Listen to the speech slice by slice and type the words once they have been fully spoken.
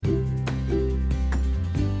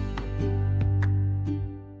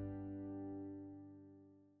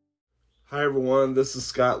everyone. This is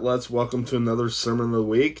Scott Lutz. Welcome to another Sermon of the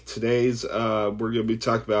Week. Today's we're going to be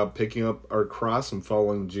talking about picking up our cross and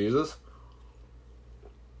following Jesus.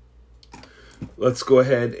 Let's go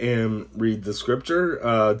ahead and read the scripture.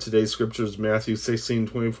 Today's scripture is Matthew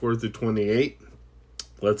 16:24-28.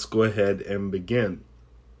 Let's go ahead and begin.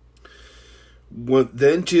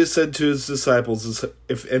 Then Jesus said to his disciples,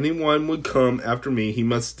 "If anyone would come after me, he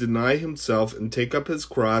must deny himself and take up his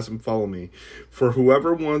cross and follow me. For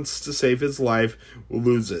whoever wants to save his life will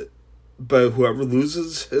lose it. But whoever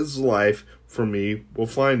loses his life for me will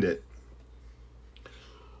find it."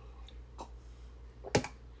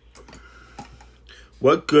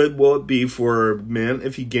 What good will it be for a man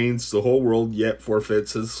if he gains the whole world yet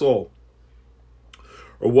forfeits his soul?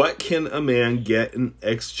 Or what can a man get in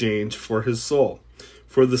exchange for his soul?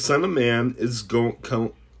 For the Son of Man is going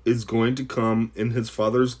to come in his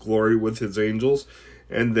Father's glory with his angels,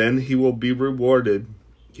 and then he will be rewarded.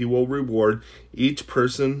 He will reward each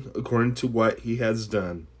person according to what he has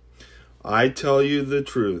done. I tell you the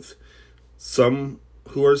truth. Some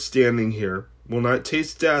who are standing here will not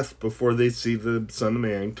taste death before they see the Son of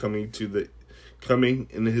Man coming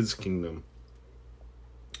in his kingdom.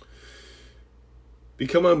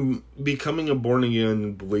 Becoming a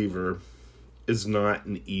born-again believer is not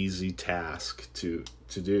an easy task to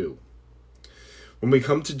do. When we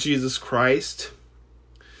come to Jesus Christ,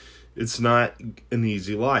 it's not an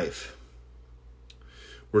easy life.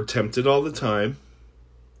 We're tempted all the time.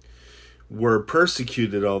 We're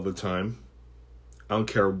persecuted all the time. I don't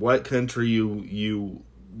care what country you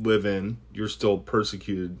live in, you're still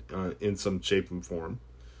persecuted in some shape and form.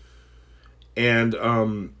 And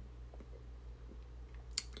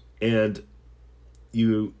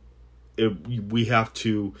we have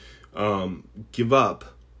to give up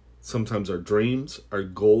sometimes our dreams, our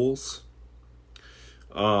goals.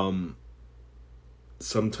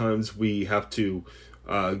 Sometimes we have to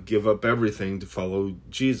give up everything to follow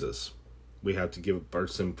Jesus. We have to give up our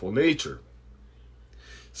sinful nature.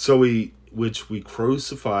 Which we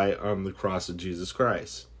crucify on the cross of Jesus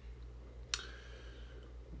Christ.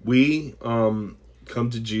 We come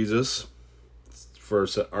to Jesus for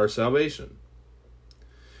our salvation.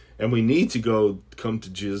 And we need to come to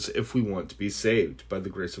Jesus if we want to be saved by the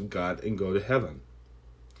grace of God and go to heaven.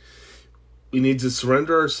 We need to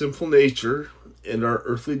surrender our sinful nature and our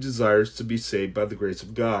earthly desires to be saved by the grace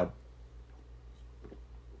of God.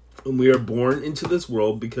 When we are born into this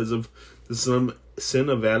world because of the sin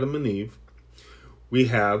of Adam and Eve, we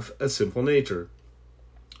have a sinful nature.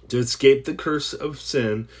 To escape the curse of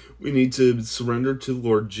sin, we need to surrender to the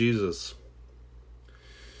Lord Jesus.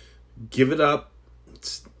 Giving it up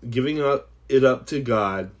to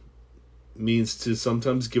God means to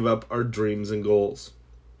sometimes give up our dreams and goals.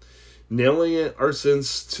 Nailing our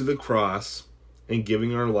sins to the cross and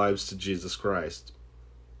giving our lives to Jesus Christ.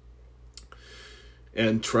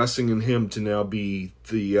 And trusting in Him to now be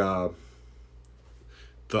the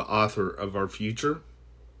author of our future.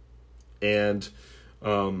 And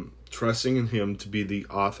trusting in Him to be the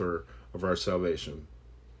author of our salvation.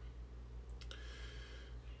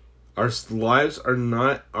 Our lives are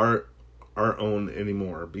not our own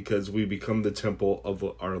anymore because we become the temple of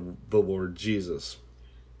the Lord Jesus.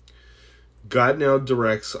 God now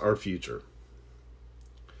directs our future.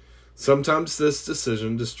 Sometimes this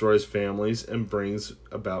decision destroys families and brings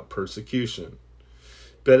about persecution.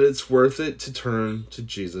 But it's worth it to turn to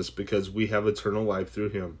Jesus because we have eternal life through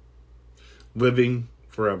Him, living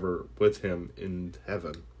forever with Him in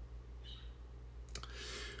heaven.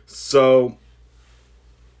 So,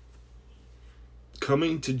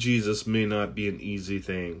 coming to Jesus may not be an easy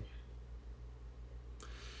thing.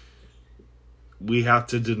 We have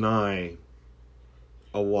to deny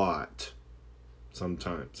a lot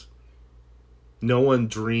sometimes. No one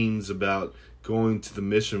dreams about going to the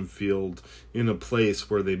mission field in a place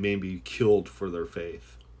where they may be killed for their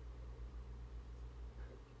faith.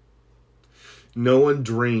 No one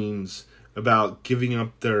dreams about giving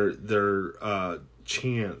up their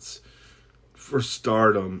chance for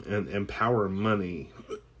stardom and power and money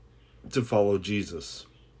to follow Jesus.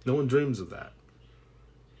 No one dreams of that.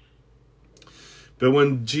 But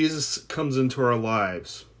when Jesus comes into our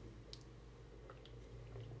lives,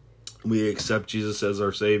 we accept Jesus as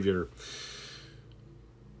our Savior,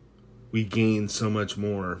 we gain so much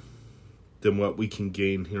more than what we can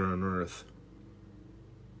gain here on earth.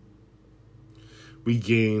 We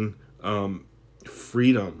gain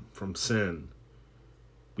freedom from sin.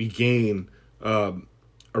 We gain a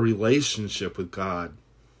relationship with God.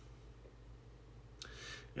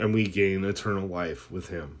 And we gain eternal life with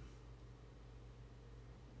Him.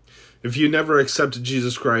 If you never accepted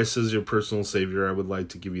Jesus Christ as your personal Savior, I would like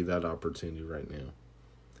to give you that opportunity right now.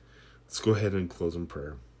 Let's go ahead and close in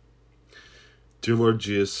prayer. Dear Lord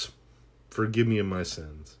Jesus, forgive me of my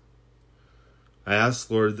sins. I ask,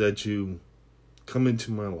 Lord, that you come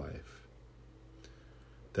into my life.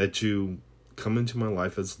 That you come into my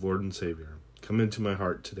life as Lord and Savior. Come into my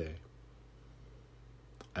heart today.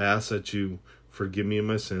 I ask that you forgive me of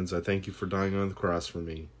my sins. I thank you for dying on the cross for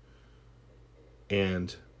me.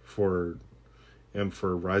 And for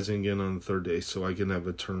rising again on the third day so I can have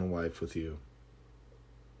eternal life with you.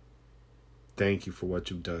 Thank you for what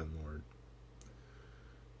you've done, Lord.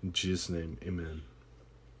 In Jesus' name, amen.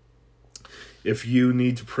 If you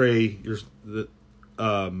need to pray,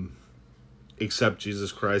 accept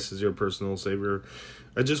Jesus Christ as your personal Savior,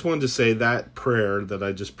 I just wanted to say that prayer that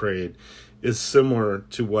I just prayed is similar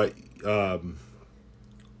to what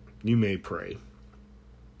you may pray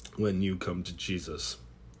when you come to Jesus.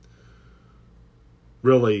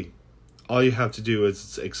 Really, all you have to do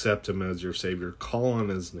is accept him as your Savior. Call on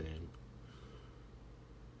his name.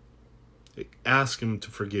 Ask him to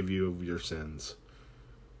forgive you of your sins.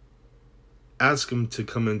 Ask him to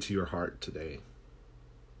come into your heart today.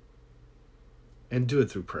 And do it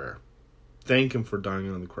through prayer. Thank him for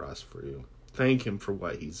dying on the cross for you. Thank him for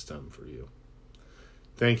what he's done for you.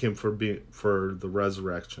 Thank him for the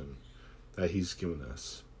resurrection that he's given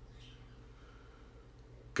us.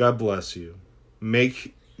 God bless you.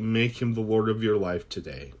 Make him the Lord of your life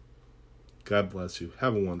today. God bless you.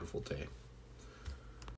 Have a wonderful day.